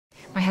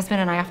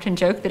husband and I often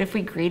joke that if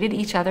we greeted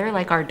each other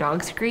like our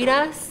dogs greet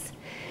us,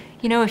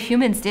 you know, if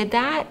humans did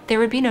that, there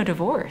would be no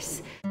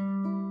divorce.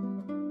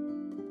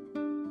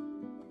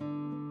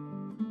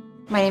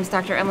 My name's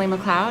Dr. Emily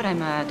McLeod.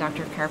 I'm a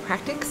doctor of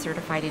chiropractic,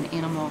 certified in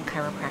animal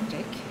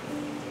chiropractic.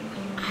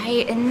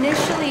 I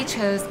initially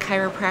chose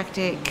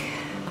chiropractic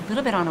a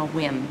little bit on a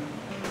whim.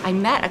 I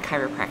met a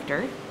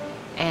chiropractor,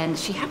 and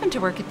she happened to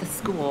work at the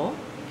school,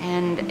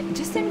 and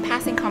just in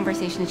passing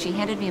conversation, she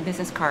handed me a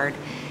business card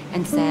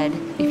and said,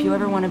 if you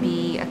ever want to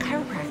be a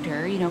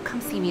chiropractor, you know,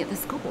 come see me at the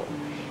school.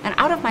 And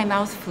out of my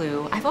mouth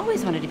flew, I've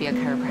always wanted to be a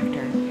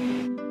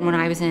chiropractor. When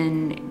I was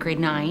in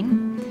grade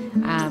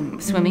 9,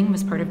 swimming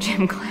was part of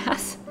gym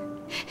class.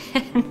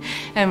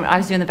 And I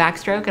was doing the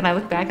backstroke, and I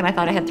looked back and I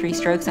thought I had 3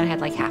 strokes, and I had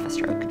like half a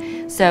stroke.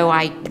 So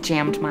I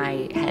jammed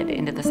my head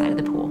into the side of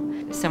the pool.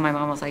 So my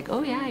mom was like,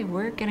 oh yeah,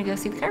 we're gonna go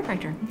see the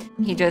chiropractor.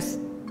 He just,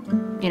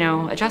 you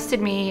know,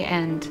 adjusted me,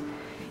 and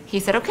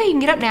he said, okay, you can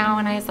get up now.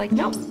 And I was like,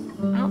 nope,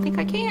 I don't think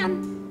I can.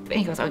 And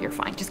he goes, oh, you're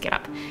fine, just get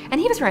up. And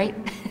he was right.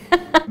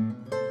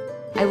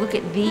 I look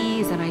at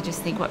these and I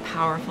just think what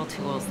powerful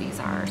tools these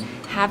are.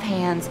 Have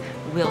hands,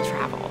 will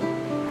travel.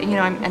 You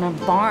know, I'm in a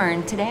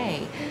barn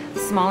today,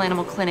 small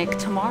animal clinic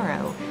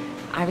tomorrow.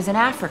 I was in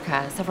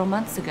Africa several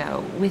months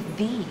ago with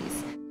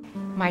these.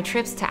 My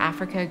trips to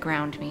Africa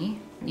ground me.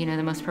 You know,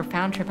 the most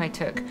profound trip I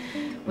took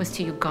was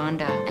to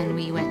Uganda, and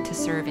we went to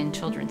serve in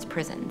children's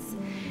prisons.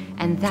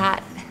 And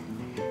that,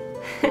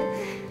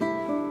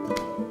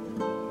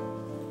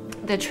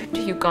 the trip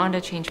to Uganda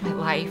changed my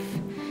life,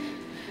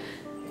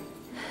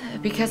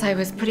 because I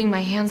was putting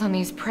my hands on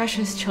these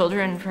precious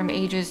children from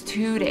ages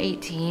 2 to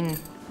 18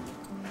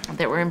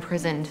 that were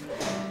imprisoned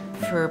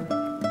for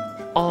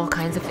all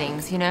kinds of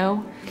things, you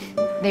know?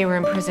 They were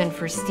imprisoned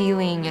for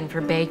stealing and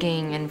for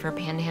begging and for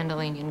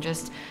panhandling and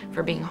just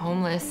for being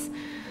homeless.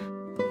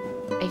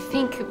 I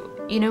think,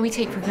 you know, we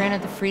take for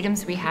granted the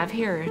freedoms we have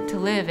here to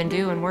live and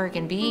do and work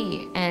and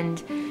be,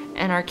 and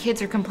our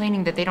kids are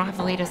complaining that they don't have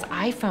the latest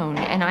iPhone,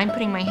 and I'm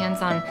putting my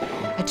hands on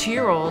a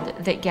 2-year-old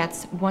that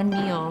gets 1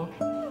 meal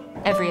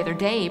every other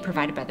day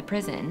provided by the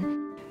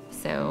prison.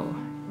 So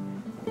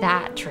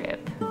that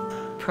trip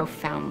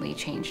profoundly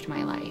changed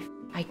my life.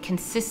 I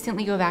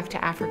consistently go back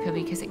to Africa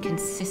because it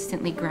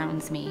consistently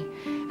grounds me,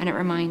 and it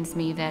reminds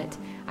me that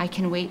I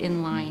can wait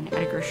in line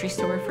at a grocery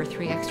store for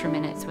 3 extra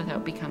minutes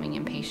without becoming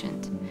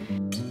impatient.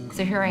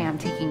 So here I am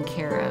taking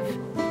care of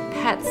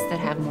pets that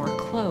have more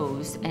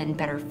clothes and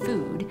better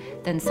food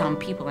than some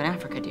people in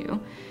Africa do,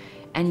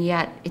 and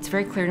yet it's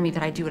very clear to me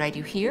that I do what I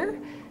do here,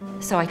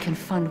 so I can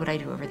fund what I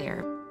do over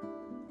there.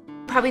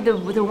 Probably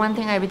the one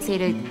thing I would say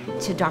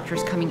to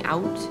doctors coming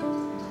out,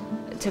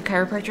 to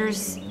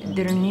chiropractors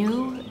that are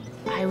new,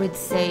 I would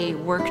say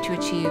work to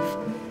achieve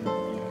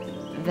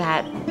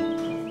that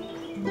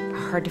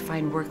hard to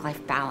find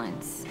work-life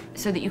balance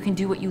so that you can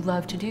do what you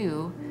love to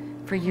do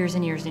for years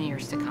and years and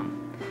years to come.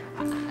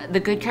 The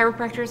good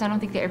chiropractors, I don't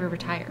think they ever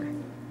retire,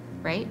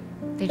 right?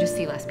 They just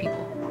see less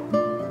people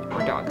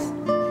or dogs.